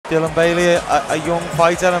Dylan Bailey, a young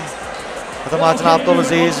fighter, and I'd imagine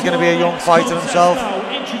Abdulaziz is going to be a young fighter himself. Now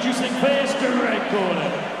introducing first the red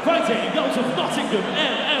corner, fighting out of Nottingham,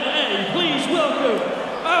 MMA. Please welcome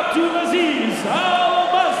Abdulaziz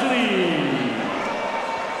Almazri.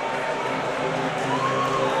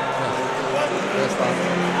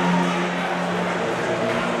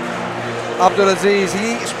 Abdulaziz,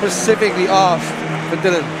 he specifically asked for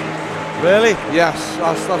Dylan. Really? Yes,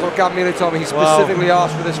 that's what Gab Mealy told me. He specifically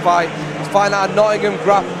asked for this fight. He's fighting out of Nottingham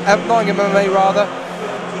MMA rather.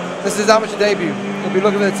 This is his amateur debut. He'll be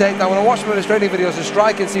looking at the takedown. When I watch him in his training videos, the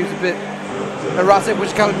striking seems a bit erratic, which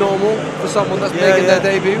is kind of normal for someone that's making their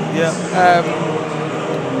debut. Yeah.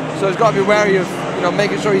 So he's got to be wary of,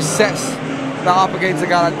 making sure he sets that up against a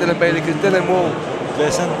guy like Dylan Bailey, because Dylan will.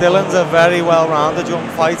 Listen, Dylan's a very well-rounded young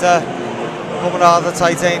fighter, coming out of the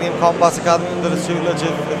Titanium Combat Academy under the tutelage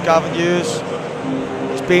of Gavin Hughes.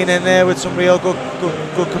 He's been in there with some real good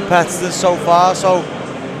competitors so far, so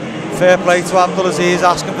fair play to Abdulaziz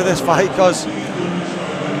asking for this fight, because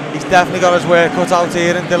he's definitely got his work cut out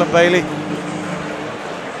here in Dylan Bailey.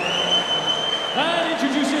 And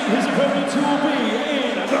introducing his opponent, who will be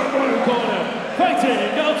in the blue corner,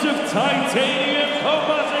 fighting out of Titanium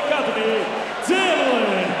Combat Academy,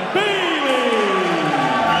 Dylan Bailey.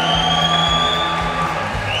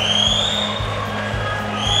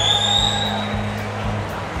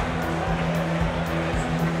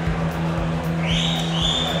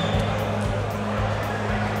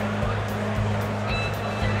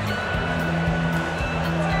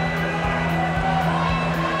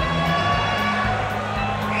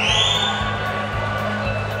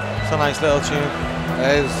 It's a nice little tune.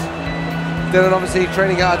 It is. Dylan obviously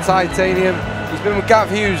training out of Titanium. He's been with Gav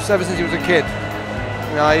Hughes ever since he was a kid.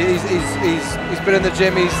 He's been in the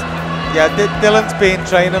gym. Dylan's been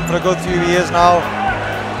training for a good few years now.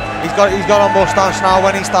 He's got a moustache now.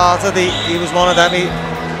 When he started, he was one of them.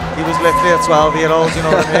 He was literally a 12-year-old. You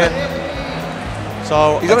know what I mean?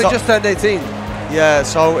 So he's only just turned 18. Yeah.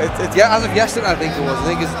 So as of yesterday, I think it was. I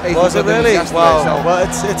think his 18th was it really? Was well,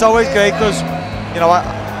 it's always great, because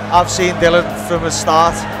I've seen Dylan from the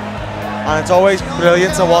start, and it's always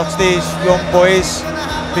brilliant to watch these young boys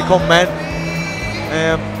become men.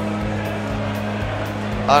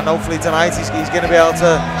 And hopefully tonight he's going to be able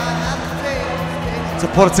to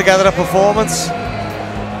put together a performance.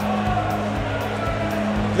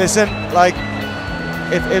 Listen, like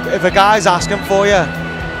if a guy's asking for you,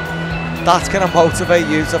 that's going to motivate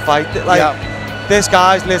you to fight. Like this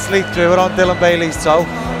guy's literally threw it on Dylan Bailey's toe.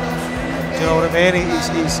 You know what I mean?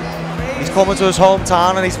 He's coming to his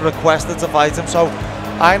hometown and he's requested to fight him. So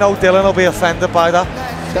I know Dylan will be offended by that.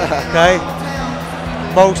 Okay,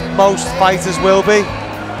 most fighters will be.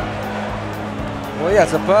 Well, yeah,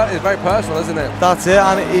 it's very personal, isn't it? That's it,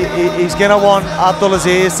 and he's gonna want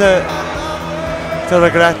Abdulaziz to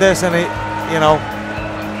regret this, and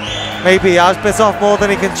maybe he has bit off more than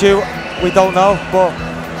he can chew. We don't know, but.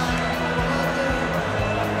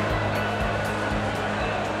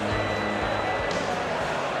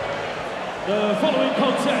 The following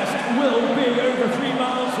contest will be over 3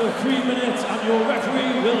 rounds for 3 minutes, and your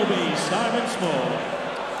referee will be Simon Small.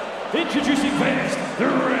 Introducing first, the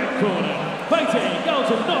red corner, fighting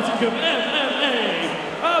out of Nottingham MMA,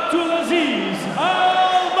 Abdulaziz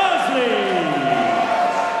Almazri.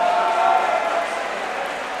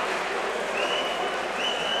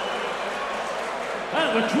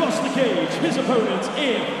 And across the cage, his opponent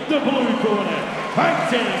in the blue corner,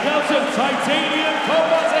 fighting out of Titanium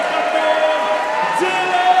Combat Academy,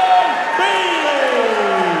 Dylan Bailey.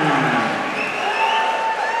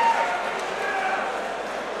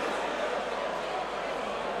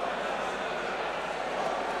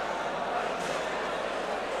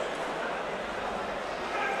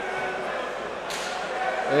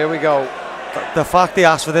 Here we go. The fact he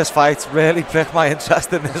asked for this fight really pricked my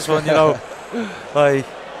interest in this one, Like,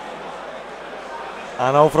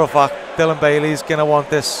 I know for a fact Dylan Bailey's gonna want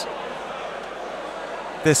this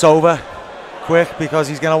over quick, because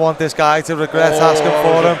he's gonna want this guy to regret asking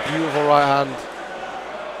for him. Beautiful right hand.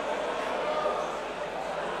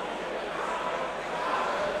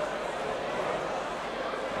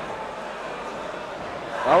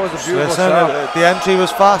 That was a beautiful shot. The entry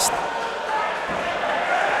was fast.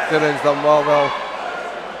 Dylan's done well though.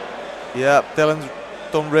 Yeah, Dylan's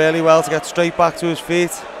done really well to get straight back to his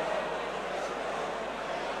feet.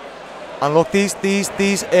 And look,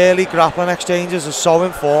 these early grappling exchanges are so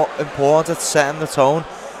important at setting the tone.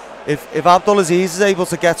 If Abdulaziz is able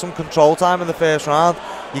to get some control time in the first round,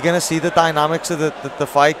 you're going to see the dynamics of the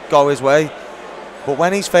fight go his way. But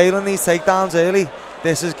when he's failing these takedowns early,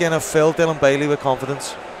 this is going to fill Dylan Bailey with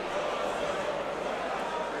confidence.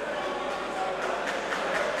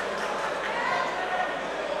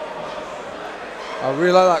 I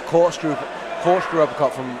really like that corkscrew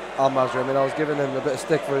uppercut from Almazri. I mean, I was giving him a bit of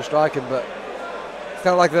stick for his striking, but it's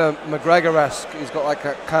kind of like the McGregor-esque. He's got like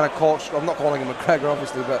a kind of corkscrew. I'm not calling him McGregor,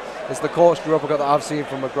 obviously, but it's the corkscrew uppercut that I've seen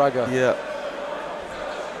from McGregor. Yeah.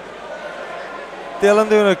 Dylan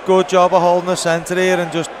doing a good job of holding the centre here,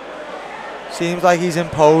 and just seems like he's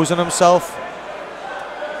imposing himself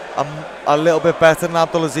a little bit better than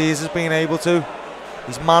Abdulaziz has been able to.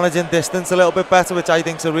 He's managing distance a little bit better, which I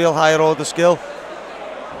think is a real higher order skill.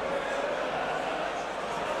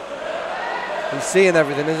 He's seeing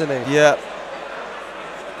everything, isn't he? Yeah.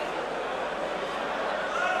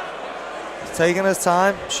 He's taking his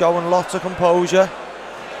time, showing lots of composure.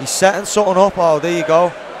 He's setting something up. Oh, there you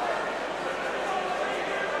go.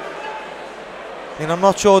 I mean, I'm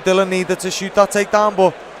not sure Dylan needed to shoot that takedown,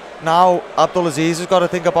 but now Abdulaziz has got to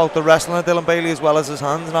think about the wrestling of Dylan Bailey as well as his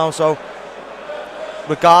hands now. So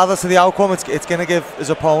regardless of the outcome, it's going to give his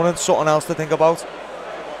opponent something else to think about.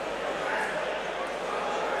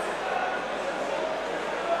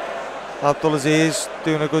 Abdulaziz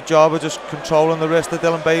doing a good job of just controlling the wrist of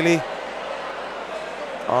Dylan Bailey.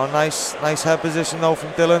 Oh, nice head position though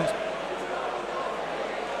from Dylan.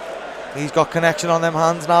 He's got connection on them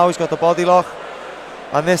hands now. He's got the body lock.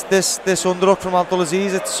 And this underhook from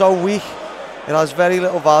Abdulaziz, it's so weak. It has very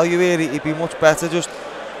little value here. He'd be much better just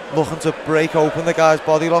looking to break open the guy's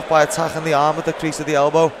body lock by attacking the arm at the crease of the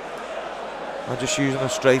elbow. And just using a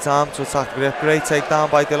straight arm to attack the grip. Great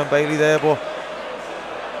takedown by Dylan Bailey there, but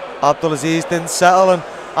Abdulaziz didn't settle, and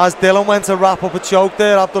as Dylan went to wrap up a choke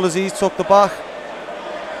there, Abdulaziz took the back.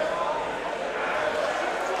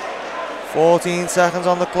 14 seconds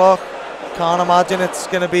on the clock. Can't imagine it's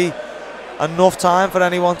going to be enough time for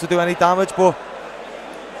anyone to do any damage, but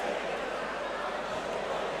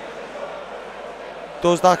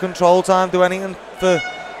does that control time do anything for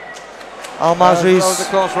Almazri's? That was a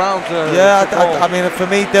close round. I mean, for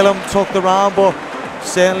me, Dylan took the round, but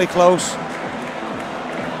certainly close.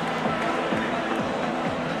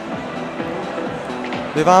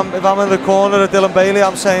 If I'm in the corner of Dylan Bailey,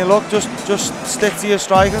 I'm saying, look, just stick to your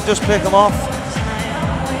strike and just pick him off.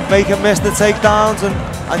 Make him miss the takedowns,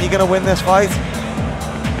 and you're going to win this fight.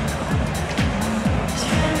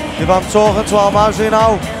 If I'm talking to Almazri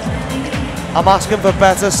now, I'm asking for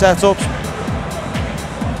better setups.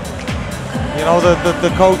 You know, the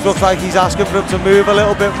coach looks like he's asking for him to move a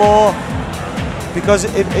little bit more. Because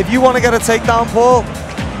if you want to get a takedown, Paul,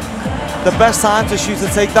 the best time to shoot a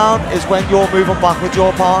takedown is when you're moving back with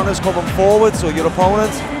your partners coming forwards or your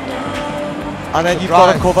opponent, and then you've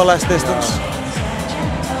got to cover less distance.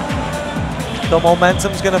 The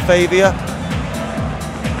momentum's going to favour you.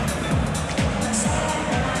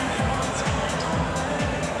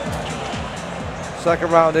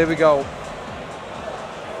 Second round, here we go.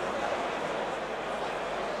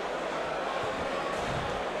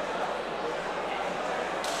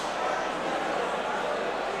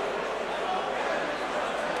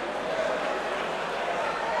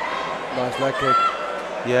 Nice leg kick.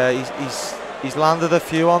 Yeah, he's landed a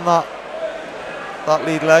few on that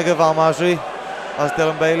lead leg of Almazri, as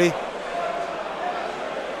Dylan Bailey.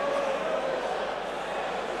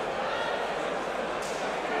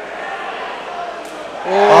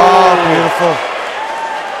 Oh, beautiful.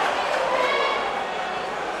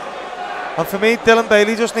 And for me, Dylan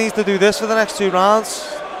Bailey just needs to do this for the next 2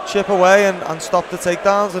 rounds. Chip away and stop the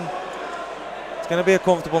takedowns, and it's going to be a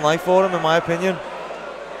comfortable night for him, in my opinion.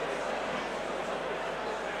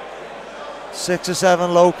 6 or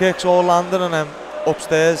 7 low kicks all landing, and then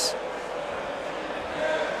upstairs.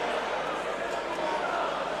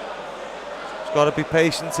 He's got to be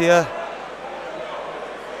patient here.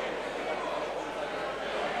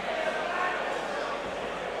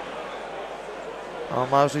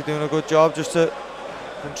 Almazri doing a good job just to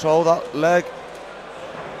control that leg.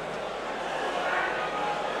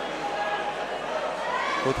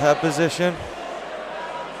 Good head position.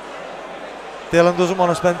 Dylan doesn't want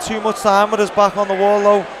to spend too much time with his back on the wall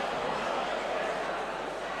though.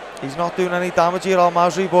 He's not doing any damage here,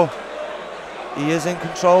 Almazri, but he is in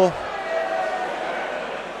control.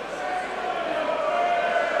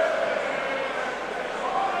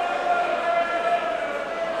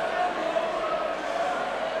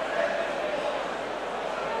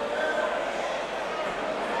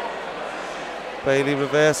 Bailey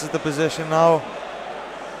reverses the position now.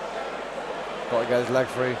 Got to get his leg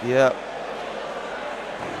free. Yeah.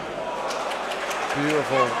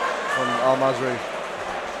 Beautiful from Almazri.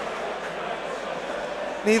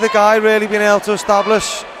 Neither guy really been able to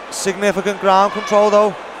establish significant ground control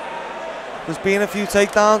though. There's been a few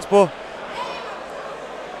takedowns, but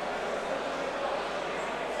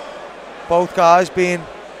both guys being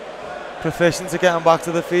proficient at getting back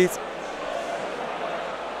to the feet.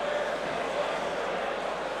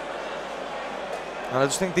 And I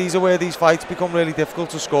just think these are where these fights become really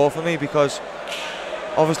difficult to score for me, because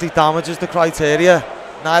obviously damage is the criteria.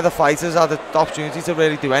 Neither fighters had the opportunity to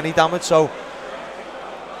really do any damage, so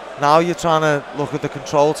now you're trying to look at the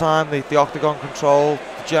control time, the octagon control,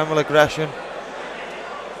 the general aggression.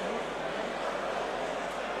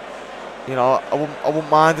 You know, I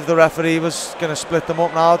wouldn't mind if the referee was going to split them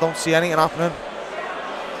up now. I don't see anything happening.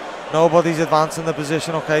 Nobody's advancing the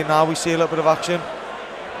position. Okay, now we see a little bit of action.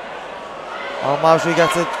 Almazri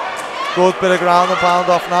gets a good bit of ground and pound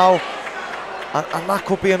off now. And that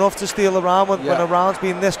could be enough to steal the round when a round's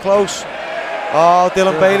been this close. Oh,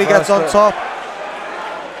 Dylan Bailey gets on top.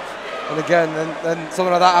 And again, then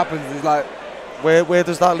something like that happens. It's like, where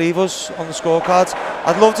does that leave us on the scorecards?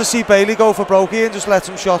 I'd love to see Bailey go for Brokey and just let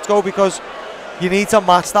some shots go, because you need to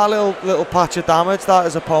match that little patch of damage that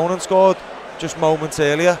his opponent scored just moments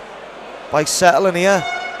earlier. By settling here,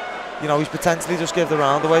 you know, he's potentially just give the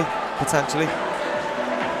round away, potentially.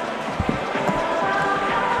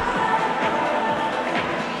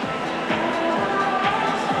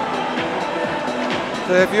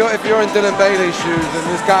 So if you're in Dylan Bailey's shoes and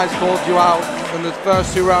this guy's called you out and the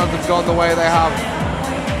first 2 rounds have gone the way they have,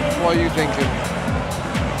 what are you thinking?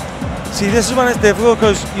 See, this is when it's difficult,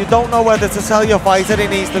 because you don't know whether to tell your fighter he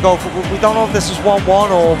needs to go for. We don't know if this is 1-1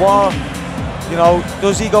 or what. You know,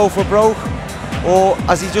 does he go for broke, or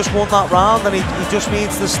has he just won that round and he just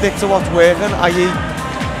needs to stick to what's working, i.e.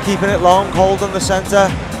 keeping it long, holding the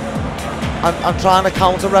centre and trying to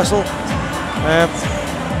counter wrestle.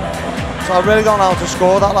 So I really don't know how to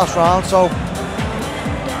score that last round. So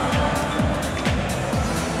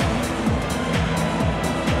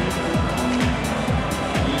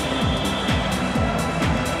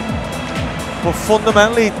but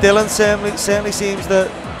fundamentally, Dylan certainly seems the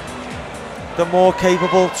more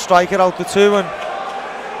capable striker out the two, and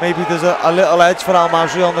maybe there's a little edge for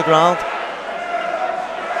Almazri on the ground.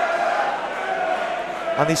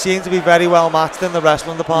 And he seems to be very well matched in the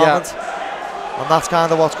wrestling department. And that's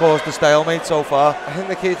kind of what's caused the stalemate so far. I think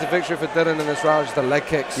the key to victory for Dylan in this round is the leg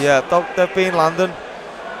kicks. Yeah, they've been landing.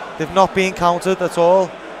 They've not been countered at all.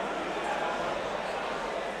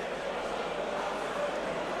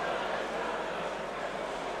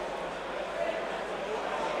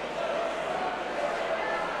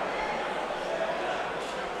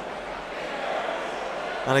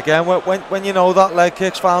 And again, when you know that leg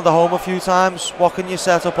kick's found a home a few times, what can you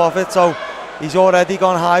set up off it? So he's already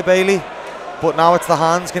gone high, Bailey, but now it's the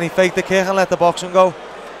hands. Can he fake the kick and let the boxing go?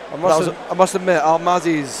 I must admit,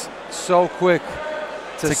 Almazri's so quick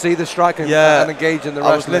to see the strike and engage in the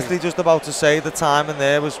wrestling. I was literally just about to say the timing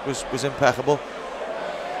there was impeccable.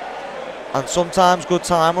 And sometimes good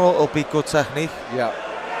timing will beat good technique. Yeah.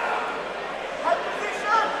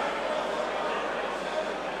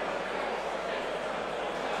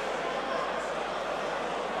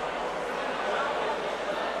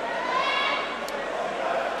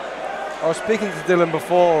 I was speaking to Dylan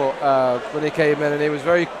before when he came in, and he was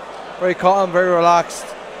very, very calm, very relaxed,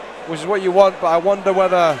 which is what you want. But I wonder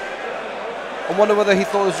whether he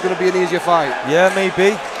thought this was going to be an easier fight. Yeah,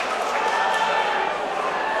 maybe.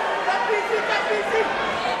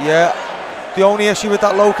 Yeah. The only issue with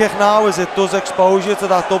that low kick now is it does expose you to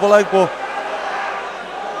that double leg, but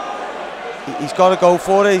he's got to go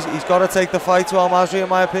for it. He's got to take the fight to Almazri, in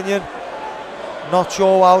my opinion. Not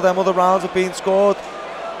sure how them other rounds have been scored.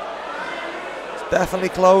 Definitely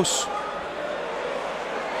close.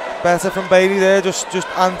 Better from Bailey there, just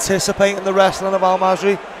anticipating the wrestling of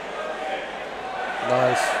Almazri.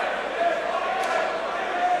 Nice.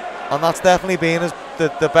 And that's definitely been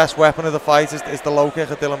the best weapon of the fight is the low kick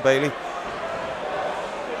of Dylan Bailey.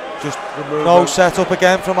 Just no setup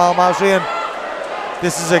again from Almazri, and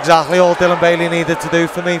this is exactly all Dylan Bailey needed to do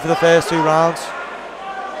for me for the first 2 rounds.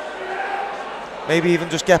 Maybe even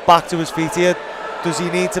just get back to his feet here. Does he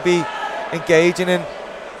need to be engaging in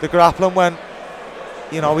the grappling when,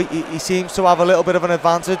 you know, he seems to have a little bit of an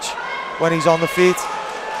advantage when he's on the feet?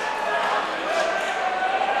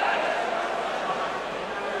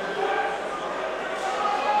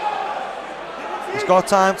 He's got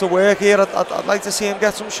time to work here. I'd like to see him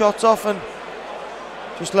get some shots off and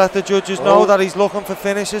just let the judges know that he's looking for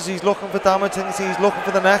finishes, he's looking for damage, and he's looking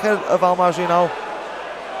for the neck of Almazri now.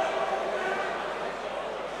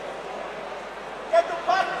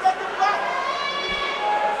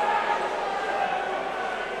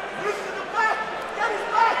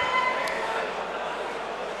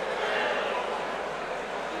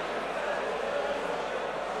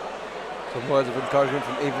 Some words of encouragement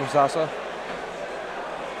from Ivan Sasa.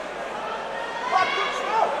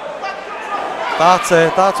 That's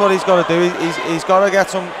it. That's what he's got to do. He's got to get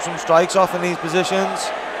some strikes off in these positions.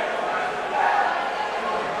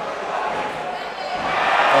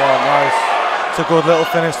 Oh, nice. It's a good little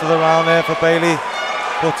finish to the round there for Bailey.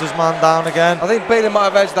 Puts his man down again. I think Bailey might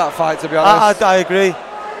have edged that fight, to be honest. I agree.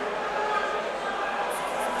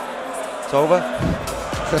 It's over.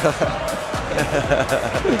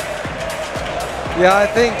 Yeah, I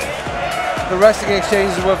think the wrestling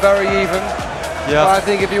exchanges were very even. Yeah. But I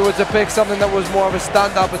think if you were to pick something that was more of a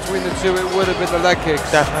standout between the two, it would have been the leg kicks.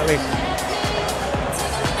 Definitely.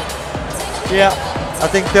 Yeah, I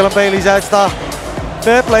think Dylan Bailey's edged that.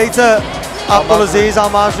 Fair play to Abdulaziz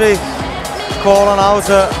Almazri, calling out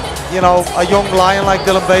a young lion like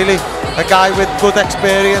Dylan Bailey, a guy with good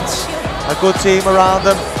experience, a good team around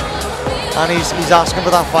him, and he's asking for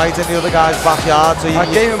that fight in the other guy's backyard. So I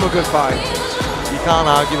gave him a good fight. You can't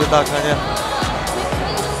argue with that, can you?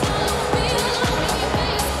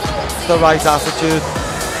 The right attitude.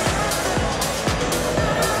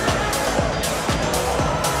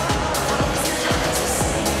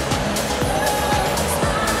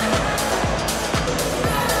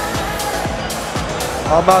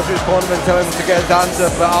 Almazri's cornerman telling him to get his hands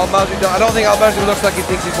up, but I don't think Almazri looks like he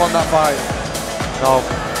thinks he's won that fight. No.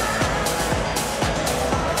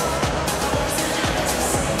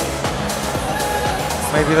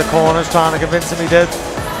 Maybe the corner's trying to convince him he did.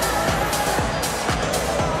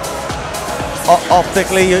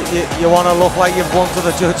 Optically, you want to look like you've won to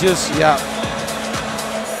the judges. Yeah.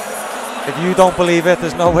 If you don't believe it,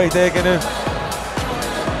 there's no way they're going to.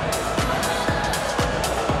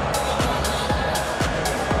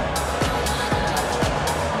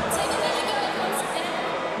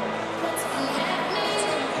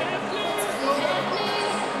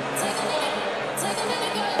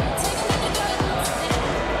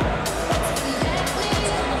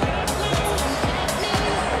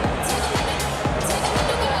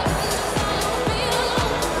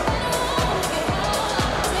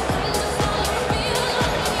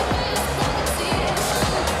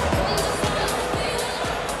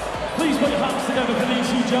 Please put your hands together for these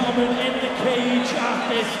two gentlemen in the cage at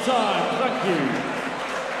this time. Thank you.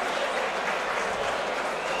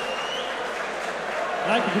 And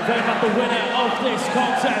I can confirm that the winner of this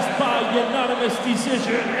contest by unanimous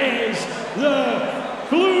decision is the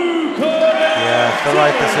blue corner. Yeah, it's the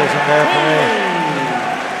right decision there for me.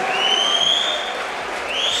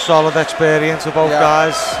 Solid experience of both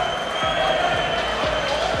guys.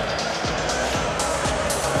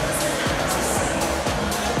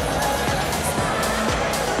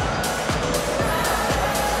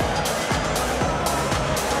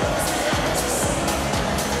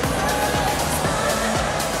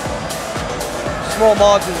 Small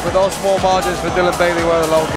margins, but those small margins for Dylan Bailey were the low.